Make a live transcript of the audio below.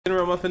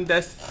General Muffin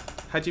desu.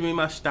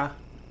 Hajimemashita.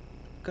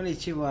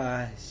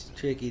 Konnichiwa,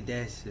 tricky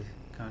desu.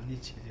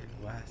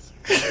 Konnichiwa.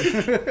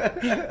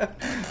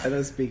 I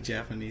don't speak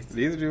Japanese.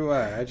 Neither do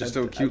I. I just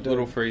know cute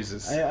little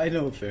phrases. I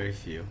know very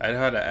few. I know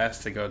how to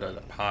ask to go to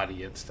the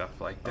potty and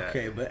stuff like that.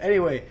 Okay, but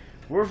anyway,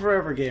 we're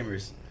forever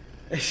gamers.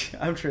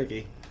 I'm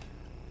Tricky.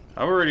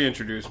 I've already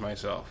introduced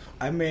myself.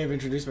 I may have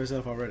introduced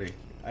myself already.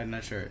 I'm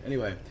not sure.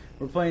 Anyway,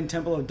 we're playing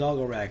Temple of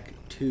Dogolrak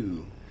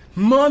 2.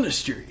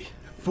 Monastery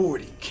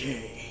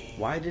 40K.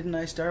 Why didn't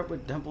I start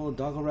with Temple of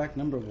Dogolrak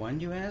number 1,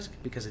 you ask?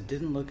 Because it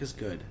didn't look as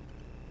good.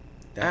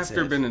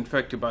 After being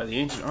infected by the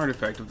ancient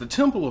artifact of the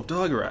Temple of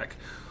Dogolrak,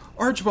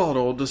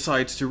 Archibald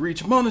decides to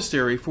reach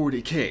Monastery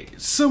 40K,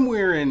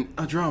 somewhere in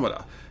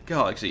Andromeda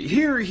Galaxy.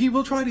 Here, he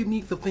will try to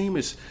meet the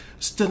famous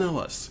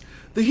Stanellis,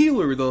 the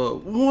healer, the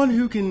one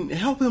who can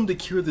help him to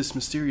cure this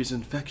mysterious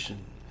infection.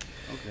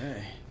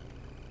 Okay.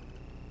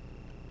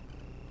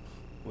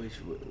 Which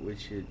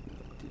should...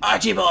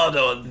 Archibald,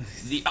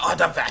 the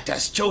artifact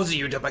has chosen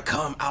you to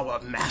become our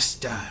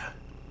master.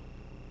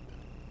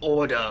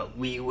 Order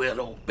we will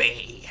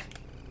obey.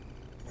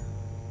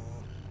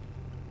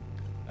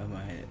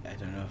 I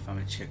don't know if I'm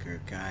a chick or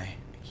a guy.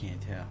 I can't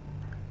tell.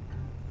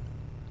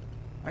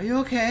 Are you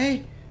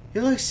okay?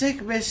 You look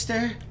sick,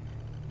 mister.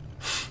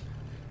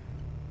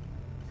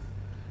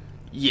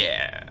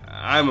 Yeah,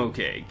 I'm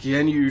okay.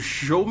 Can you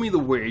show me the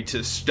way to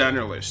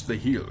Stanellis, the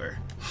healer?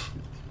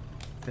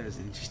 That was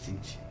interesting.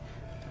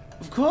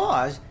 Of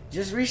course.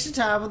 Just reach the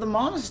top of the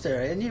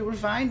monastery and you will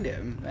find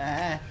him.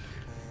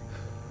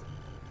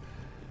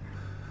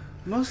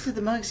 Most of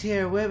the monks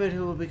here are women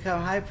who will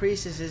become high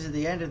priestesses at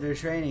the end of their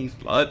training.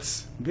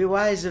 Let's. Be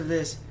wise of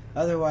this,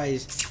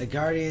 otherwise the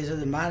guardians of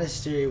the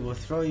monastery will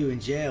throw you in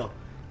jail.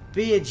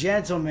 Be a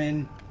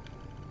gentleman.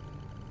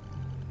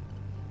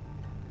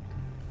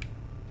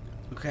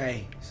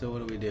 Okay, so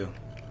what do we do?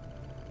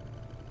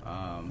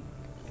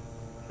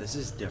 This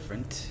is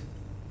different.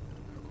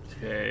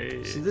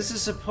 Okay. So this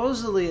is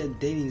supposedly a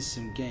dating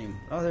sim game.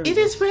 Oh, there we It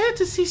go. is rare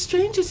to see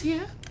strangers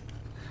here.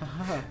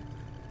 Haha.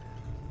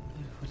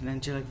 What an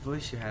angelic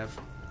voice you have.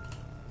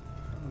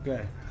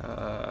 Okay.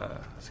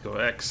 Let's go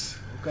X.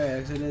 Okay,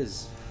 X it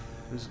is.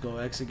 Let's go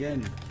X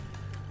again.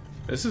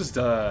 This is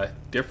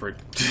different.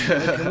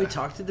 Wait, can we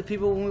talk to the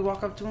people when we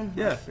walk up to them?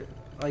 Yeah.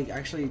 Like,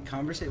 actually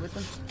conversate with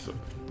them? So,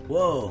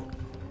 Whoa.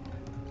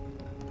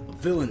 A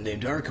villain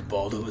named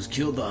Archibald who has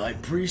killed the High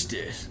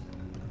Priestess.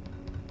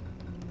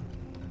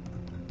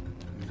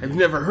 I've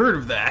never heard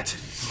of that.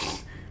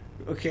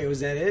 Okay,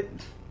 was that it?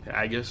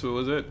 I guess what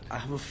was it? I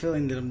have a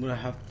feeling that I'm gonna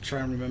have to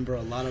try and remember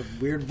a lot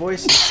of weird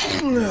voices.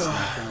 It's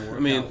not gonna work I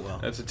mean, out well.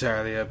 that's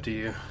entirely up to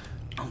you.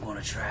 I'm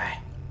gonna try.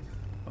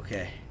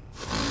 Okay.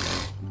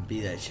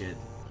 Be that shit.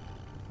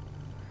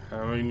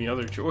 I mean, the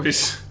other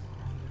choice.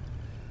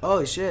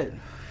 Oh shit.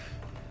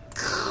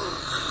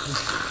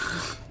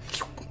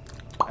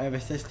 I have a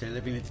sister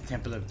living at the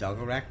Temple of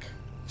Dogolrak.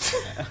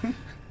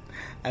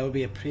 I will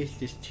be a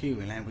priestess too,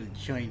 and I will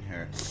join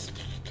her.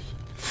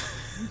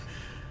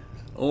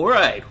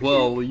 Alright,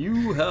 well,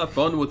 you have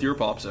fun with your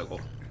popsicle.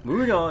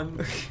 Moving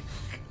on.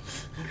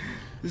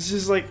 This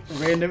is like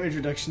random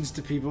introductions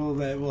to people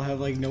that will have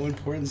like no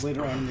importance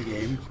later on in the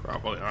game.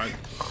 Probably not.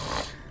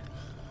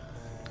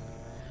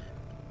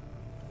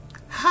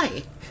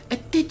 Hi.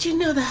 Did you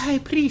know the High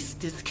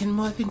Priestess can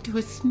morph into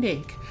a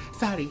snake?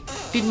 Sorry,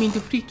 didn't mean to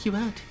freak you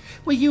out.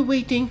 Were you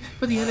waiting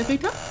for the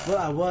elevator? Well,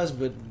 I was,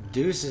 but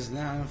deuces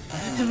now.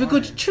 Have a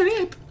good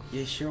trip.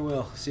 Yeah, sure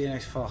will. See you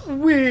next fall.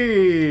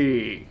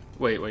 Wee!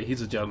 Wait,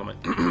 he's a gentleman.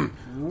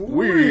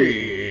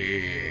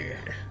 Wee!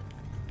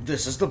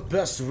 This is the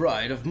best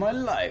ride of my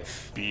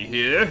life. Be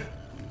here.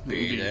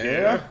 Be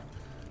there.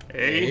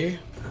 Hey.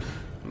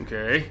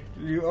 Okay.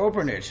 You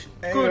open it.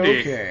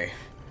 Goody. Okay.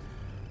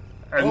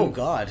 And Oh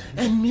God.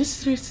 And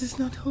mistress is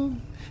not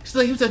home.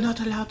 Slaves are not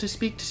allowed to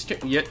speak to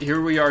strangers. yet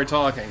here we are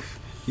talking.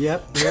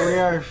 Yep. Here we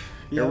are.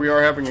 Here we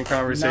are having a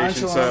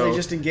conversation, Nonchalantly so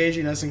just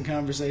engaging us in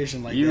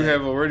conversation like you that.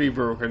 have already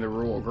broken the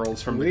rule,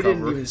 girls from We the cover.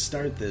 didn't even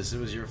start this. It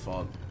was your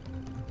fault.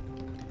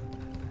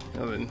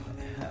 Well, then.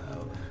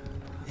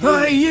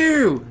 Hey,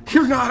 you!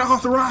 You're not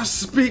authorized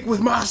to speak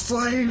with my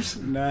slaves!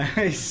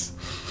 Nice.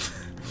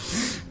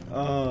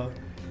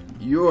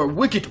 You're a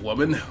wicked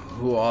woman.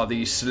 Who are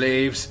these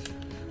slaves?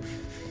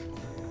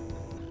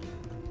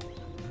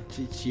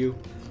 It's you.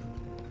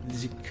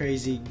 This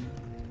crazy,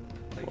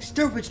 like,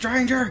 stupid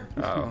stranger.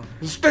 Oh.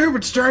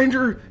 Stupid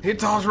stranger!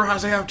 It's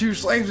authorized to have 2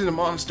 slaves in the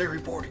monastery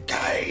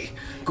 40K.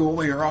 Go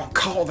away or I'll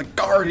call the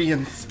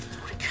guardians.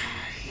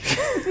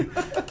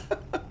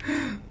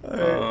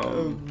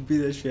 40K. Be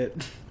that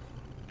shit.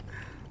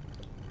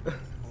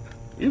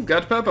 You've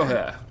got purple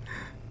hair,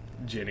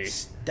 Jenny.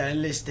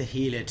 Stanless the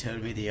healer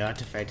told me the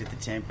artifact at the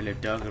Temple of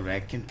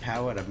Dogolrak can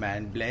power a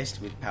man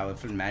blessed with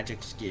powerful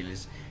magic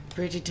skills.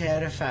 Pretty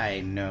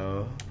terrifying,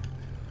 no?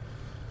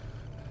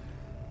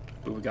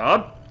 Oh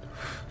God.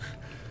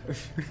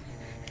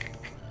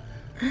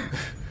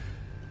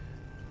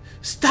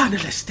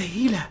 Stanless the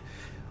healer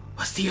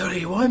was the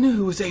only one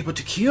who was able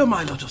to cure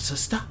my little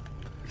sister.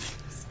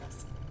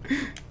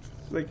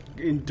 Like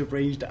in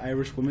deranged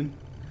Irish woman.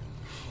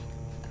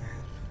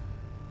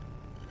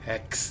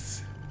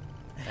 Hex.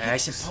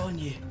 Hex upon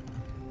you.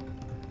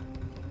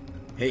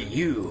 Hey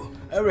you,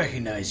 I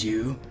recognize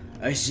you.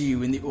 I see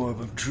you in the orb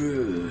of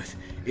truth.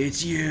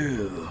 It's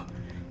you.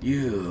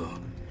 You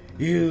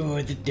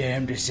are the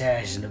damned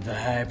assassin of the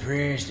High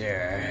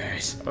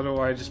Priestess. I don't know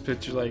why I just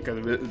picture like a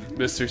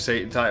Mr.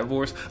 Satan type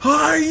voice.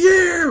 Hi,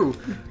 you!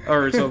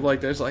 Or something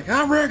like that. It's like,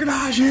 I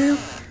recognize you!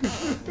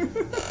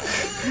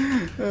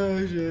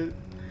 Oh shit.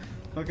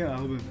 Okay,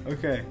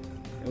 okay.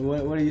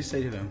 What do you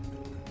say to them?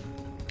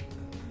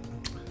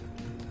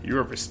 You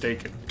are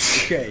mistaken.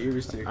 Okay, you're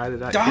mistaken. I did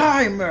not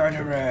Die,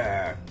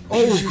 murderer!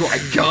 Oh my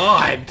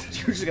god!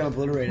 You just got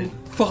obliterated.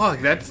 Fuck,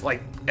 that's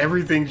like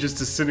everything just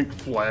acidic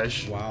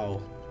flesh.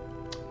 Wow.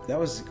 That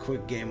was a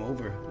quick game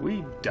over.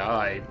 We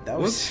died. That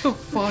what was the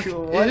fuck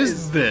what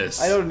is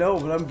this? I don't know,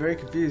 but I'm very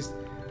confused.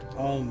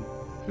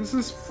 This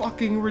is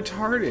fucking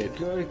retarded.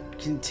 Go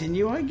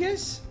continue, I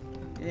guess?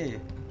 Yeah.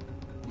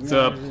 What's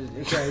up?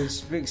 Okay,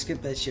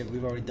 skip that shit.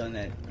 We've already done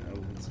that.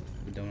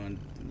 We don't want.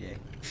 Yeah.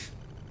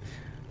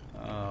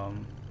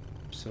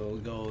 So we'll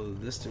go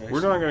this direction.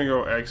 We're not gonna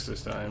go X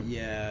this time.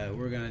 Yeah,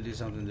 we're gonna do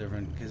something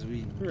different because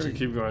we're gonna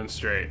keep going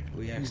straight.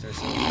 We X'd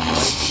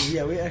ourselves.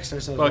 Yeah, we X'd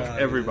ourselves. Fuck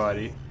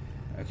everybody.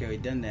 Okay, we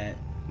done that.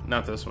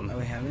 Not this one. Oh,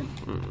 we haven't.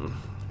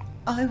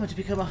 I want to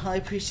become a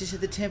high priestess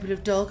of the Temple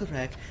of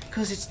Dogolrak,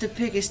 because it's the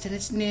biggest and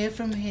it's near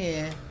from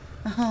here.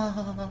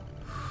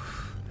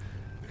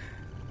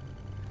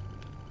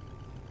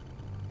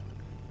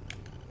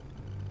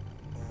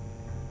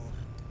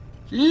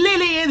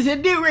 Lily is a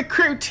new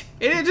recruit.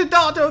 It is a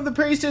daughter of the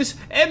priestess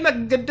Emma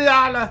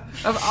Gadala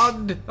of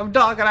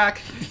Dogolrak.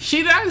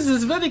 She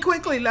rises very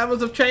quickly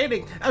levels of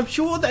training. I'm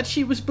sure that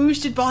she was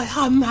boosted by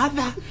her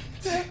mother.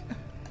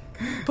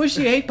 Push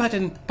the A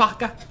button,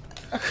 Baka.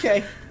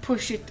 Okay,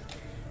 push it.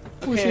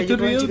 Push Okay, it are you to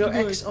going to the go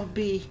other X or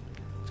B?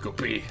 Let's go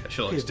B. That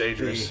shit looks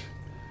dangerous. B.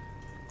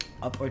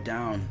 Up or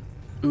down?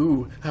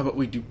 Ooh, how about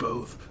we do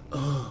both?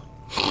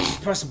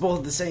 Just press both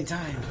at the same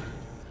time.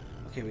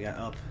 Okay, we got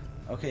up.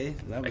 Okay,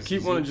 that was I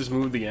keep wanting to just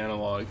move the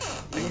analog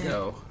and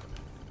go.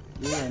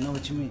 Yeah, I know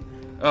what you mean.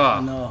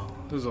 Ah, No.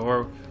 this is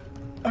horrible.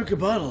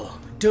 Archibald,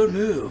 don't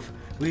move.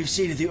 We've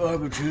seen at the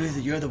orb of truth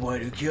that you're the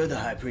one who killed the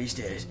High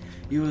Priestess.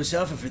 You will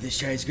suffer for this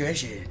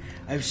transgression.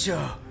 I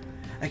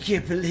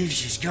can't believe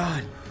she's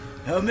gone.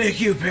 I'll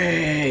make you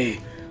pay.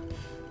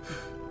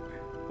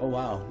 Oh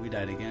wow, we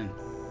died again.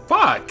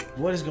 Fuck!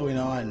 What is going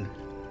on?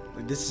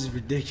 Like, this is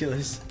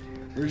ridiculous.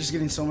 We're just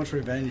getting so much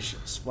revenge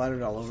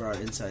splattered all over our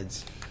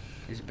insides.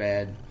 It's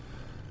bad.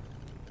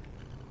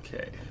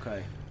 Okay.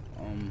 Okay.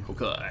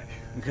 Okay.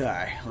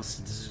 Okay. Let's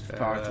just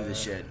power through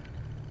this shit.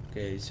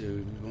 Okay, so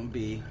we're gonna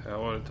B. I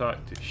want to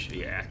talk to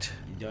shit.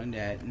 You done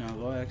that? No,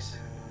 go X,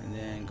 and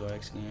then go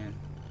X again.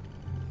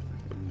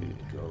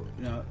 Go.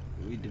 No,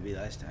 we did B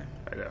last time.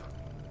 I know.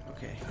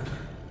 Okay.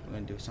 We're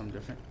gonna do something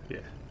different.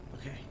 Yeah.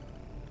 Okay.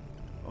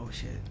 Oh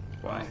shit.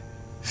 Why?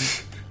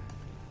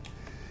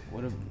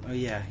 What a. Oh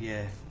yeah,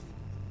 yeah.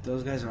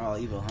 Those guys are all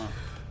evil, huh?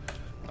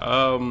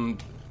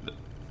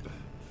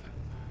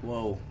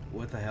 Whoa.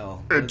 What the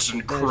hell? It's That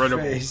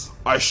incredible. phrase.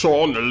 I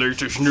saw in the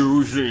latest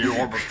news in the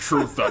Orb of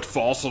Truth that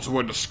fossils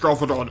were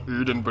discovered on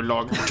Eden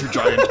belonging to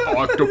giant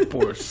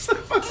octopus.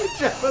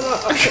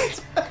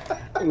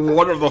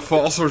 One of the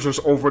fossils is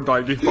over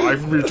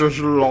 95 meters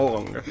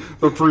long.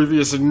 The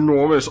previous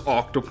enormous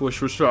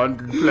octopus was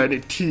found in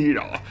planet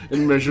Tina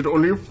and measured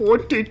only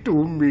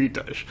 42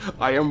 meters.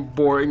 I am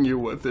boring you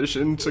with this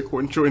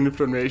insequential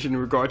information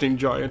regarding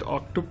giant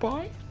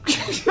octopi?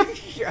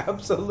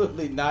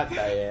 Absolutely not,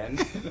 Diane.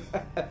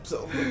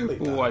 Absolutely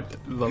not. What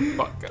the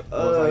fuck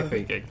was I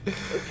thinking?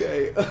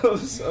 Okay,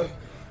 so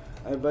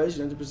I advise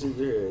you not to proceed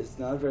here. It's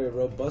not a very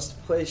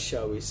robust place,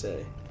 shall we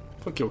say.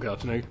 Fuck your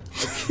couch, Nate.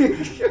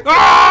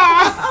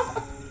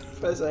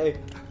 Press A.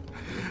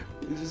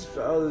 You just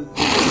fell. You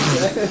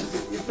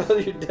fell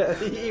to your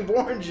death. He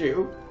warned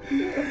you.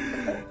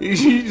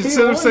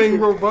 Instead of saying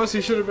robust,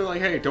 he should have been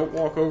like, hey, don't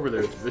walk over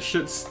there. The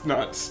shit's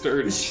not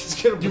sturdy.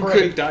 It's gonna You break.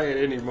 could die at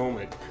any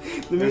moment.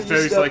 The minute Instead,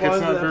 you he's step like, it's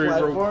onto not that very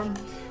platform,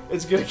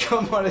 it's gonna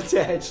come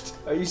unattached.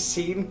 Are you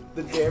seeing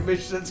the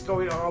damage that's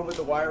going on with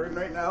the wiring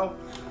right now?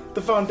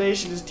 The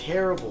foundation is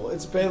terrible.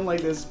 It's been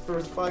like this for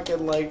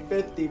fucking like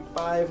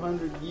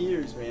 5,500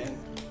 years, man.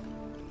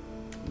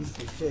 It needs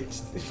to be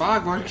fixed.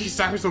 Fuck, why did he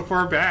start so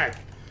far back?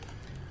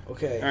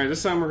 Okay. Alright,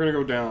 this time we're gonna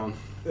go down.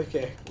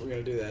 Okay, we're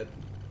gonna do that.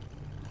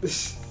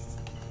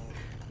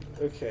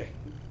 Okay.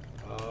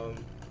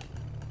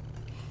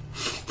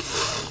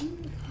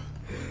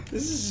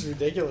 This is just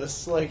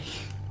ridiculous. Like,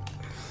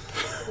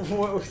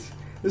 what?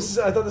 This is.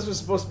 I thought this was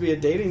supposed to be a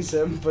dating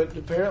sim, but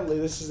apparently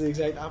this is the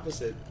exact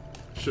opposite.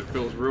 Shit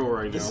feels real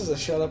right now. This is a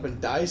shut up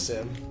and die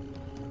sim.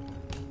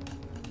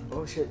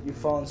 Oh shit! You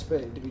fall and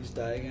spin. Did we just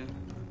die again?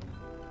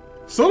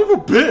 Son of a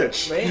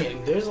bitch!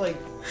 Man, there's like,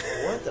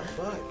 what the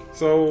fuck?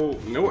 So,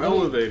 no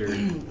elevator.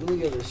 Let me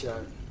give it a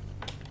shot.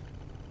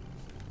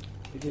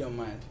 If you don't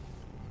mind.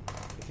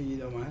 If you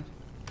don't mind.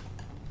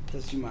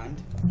 Does you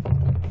mind?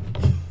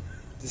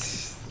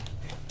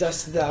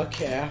 Dost thou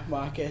care,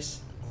 Marcus?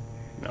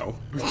 No.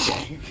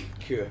 Okay,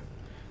 cool.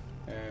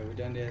 We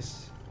done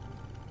this.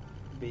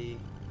 B.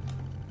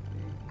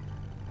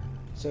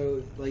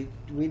 So, like,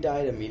 we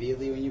died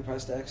immediately when you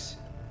pressed X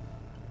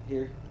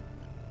here?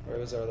 Or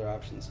was there other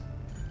options?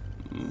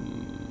 I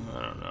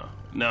don't know.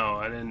 No,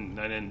 I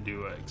didn't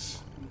do X.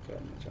 Okay,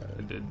 I'm gonna try it.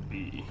 I did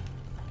B.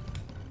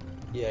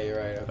 Yeah, you're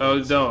right. Okay, Oh,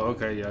 no, so,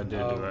 okay, yeah, I did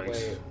do X.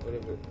 Wait, what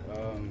if it,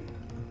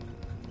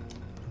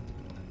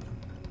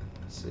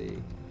 let's see.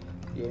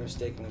 Your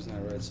mistaken was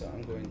not right, so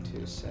I'm going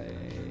to say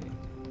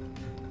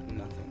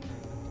nothing.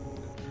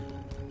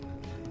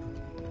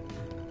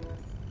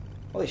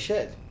 Holy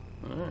shit.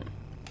 Alright.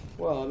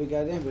 Well, we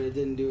got in, but it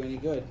didn't do any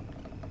good.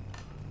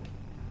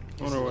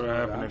 I wonder what would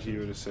happen if you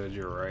would have said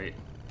you're right.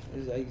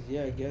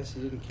 Yeah, I guess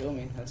you didn't kill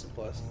me. That's a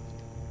plus.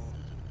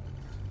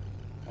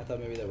 I thought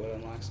maybe that would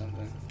unlock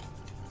something.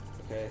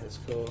 Okay, that's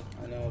cool.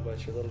 I know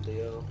about your little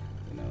deal.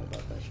 You know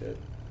about that shit.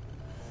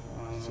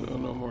 So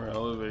no more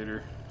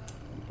elevator.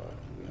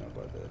 We know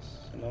about this.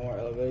 So no more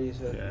elevator, you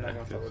said? Yeah, I'm not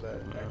gonna fuck with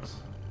that. no. X.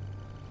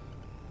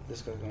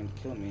 This guy's going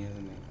to kill me,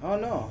 isn't he? Oh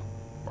no!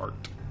 Bart.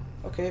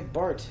 Okay,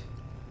 Bart.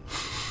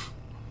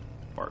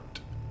 Bart.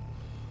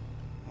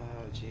 Oh,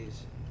 jeez.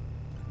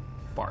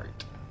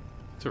 Bart.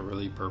 It's a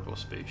really purple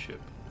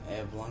spaceship. I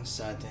have long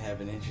sought to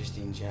have an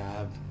interesting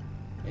job.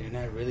 I do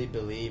not really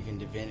believe in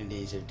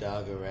divinities or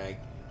Dogolrak,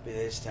 but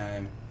this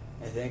time,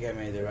 I think I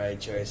made the right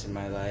choice in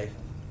my life.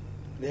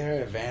 There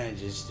are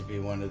advantages to be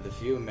one of the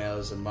few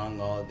males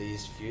among all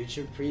these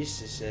future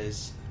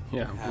priestesses.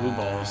 Yeah, blue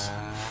balls.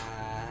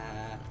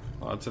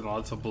 Lots and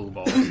lots of blue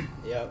balls.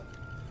 Yep.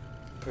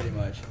 Pretty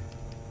much.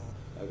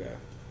 Okay.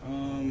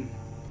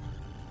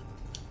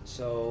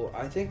 So,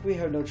 I think we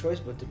have no choice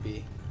but to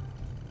be.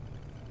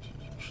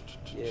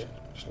 Yeah,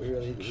 we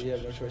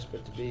have no choice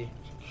but to be.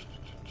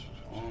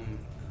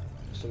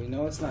 So we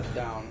know it's not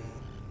down.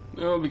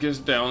 No, because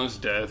down is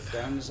death.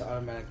 Down is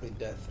automatically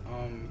death.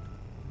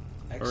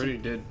 I already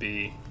did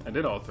B. I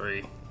did all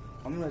three.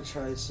 I'm gonna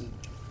try some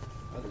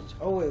others.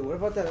 Oh wait, what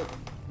about that?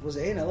 Was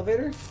A an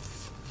elevator?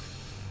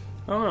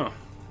 I don't know.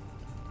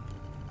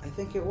 I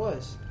think it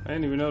was. I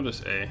didn't even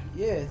notice A.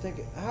 Yeah, I think.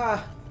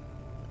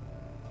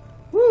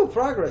 Woo!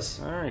 Progress.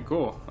 All right,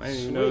 cool. I didn't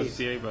even Sweet. notice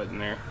the A button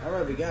there. All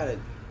right, we got it.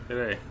 Did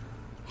A.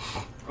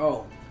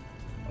 Oh,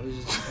 I was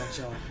just not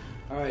showing.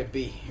 All right,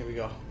 B. Here we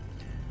go.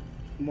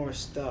 More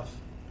stuff.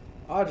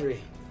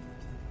 Audrey.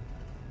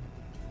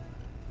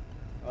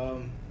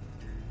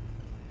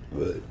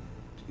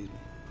 Excuse me.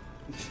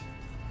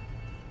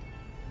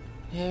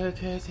 Yeah,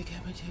 because they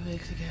got me 2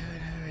 weeks ago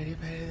and I'm already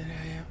better than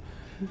I am.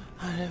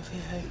 I'll never be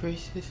high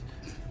priestess.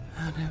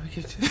 I'll never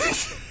get to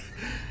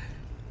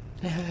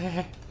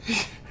never.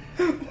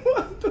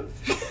 What the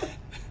fuck?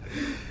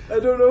 I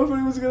don't know if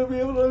anyone's gonna be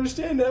able to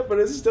understand that, but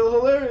it's still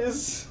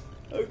hilarious.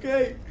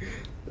 Okay.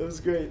 That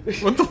was great.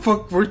 What the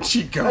fuck? Where'd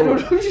she go? I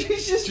don't know.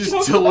 She's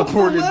just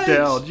teleported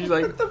down. She's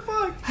like, what the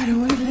fuck? I don't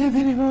want to live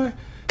anymore.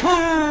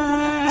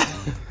 Ah!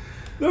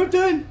 No, I'm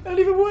done. I don't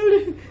even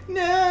want to.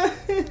 Nah.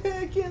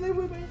 I can't live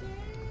with my.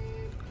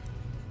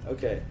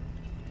 Okay.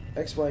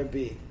 X, Y,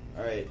 B.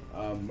 Alright,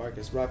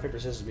 Marcus, rock, paper,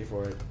 scissors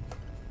before it.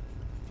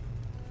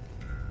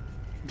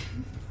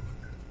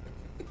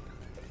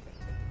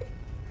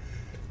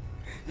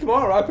 Come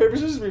on, rock, paper,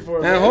 scissors before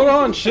it. hey, hold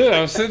on, shit.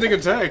 I was sending a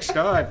text.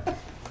 God.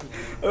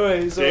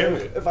 Alright, so Damn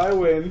it. if I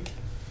win,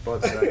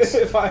 Butt sex.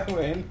 if I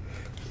win,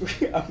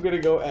 I'm gonna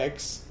go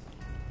X.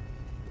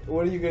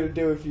 What are you gonna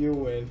do if you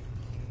win?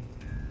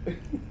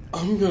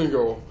 I'm gonna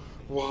go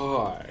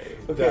Y.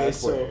 Okay, That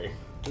so way.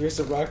 we have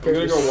some rock, I'm paper,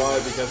 gonna go scissors. Y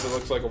because it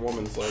looks like a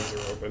woman's legs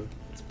are open.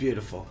 It's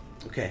beautiful.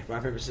 Okay,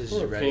 rock, paper, scissors, Or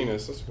you a ready?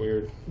 penis. That's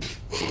weird.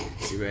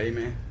 You ready,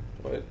 man?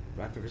 What?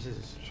 Rock, paper,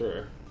 scissors.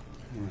 Sure.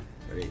 Come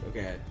on, ready?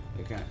 Okay,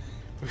 okay.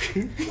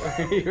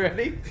 Are you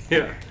ready?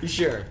 Yeah. You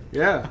sure?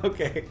 Yeah.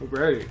 Okay. I'm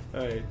ready.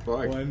 Alright.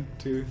 Fuck. 1,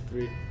 2,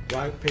 3.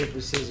 Rock,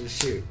 paper, scissors,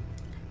 shoot.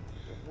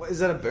 What, is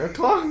that a bear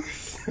claw?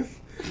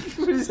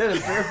 What is that, a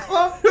bear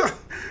claw?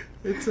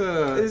 It's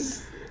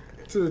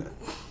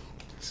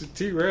a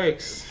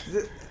T-Rex.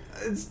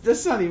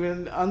 That's not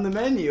even on the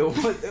menu.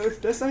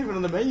 That's not even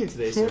on the menu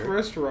today, What sir.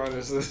 restaurant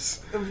is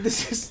this?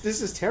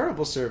 This is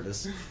terrible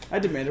service. I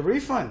demand a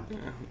refund. Yeah,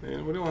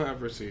 man, we don't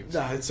have receipts.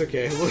 Nah, it's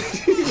okay.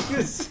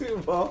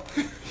 Well,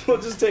 we'll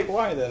just take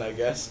Y then, I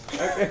guess.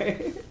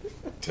 Okay.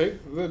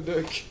 Take the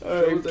dick.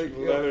 Alright, Don't take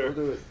the letter. We'll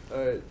do it.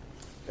 Alright.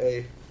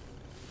 Hey.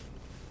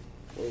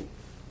 Wait.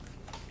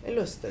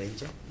 Hello,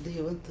 stranger. Do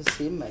you want to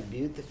see my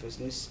beautiful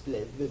new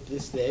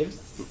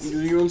slaves?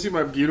 You want to see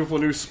my beautiful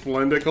new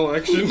Splenda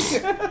collection?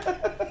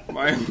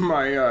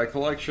 my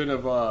collection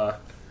of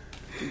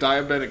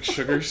diabetic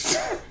sugars.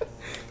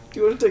 Do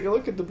you want to take a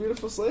look at the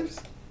beautiful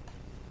slaves?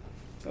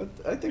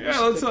 I think. Yeah,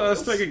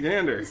 let's take a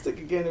gander. Let's take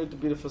a gander at the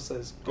beautiful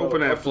slaves. Go. Open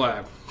that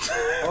flap.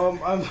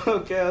 I'm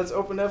okay. Let's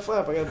open that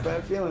flap. I got a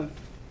bad feeling.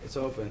 It's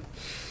open.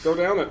 Go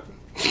down it.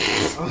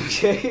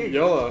 Okay.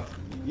 Yellow.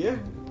 Yeah.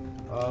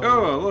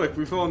 Oh, look,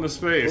 we fell into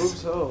space.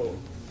 Oops, oh.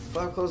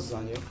 Flap closes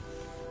on you.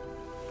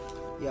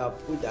 Yeah,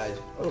 we died.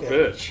 Oh, Okay.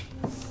 bitch.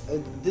 I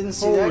didn't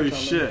see that Holy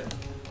coming. shit.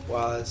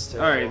 Wow, that's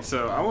terrible. Alright,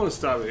 so I want to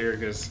stop it here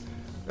because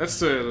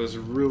that was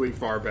really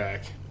far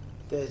back.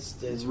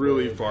 That's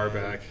really far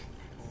back.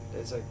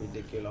 That's like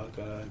ridiculous.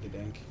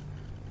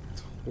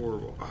 It's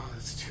horrible. Oh,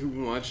 it's too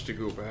much to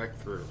go back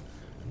through.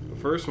 The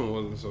first one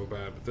wasn't so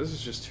bad, but this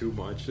is just too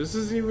much. This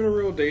isn't even a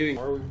real dating.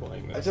 Why are we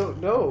playing this? I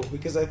don't know,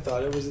 because I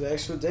thought it was an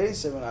actual dating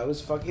sim and I was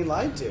fucking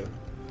lied to.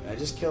 And I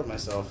just killed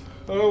myself.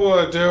 I don't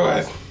want to do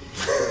it.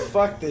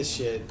 Fuck this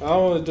shit. I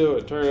don't want to do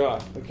it. Turn it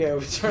off. Okay,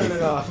 we turn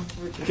it off.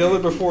 Kill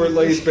it before it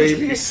lays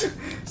babies.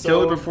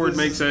 Kill it before it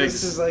makes eggs.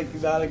 This is like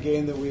not a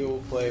game that we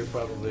will play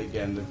probably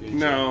again in the future.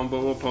 No,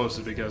 but we'll post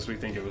it because we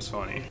think it was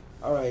funny.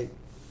 Alright,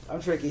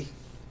 I'm Tricky.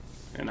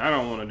 And I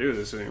don't want to do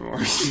this anymore.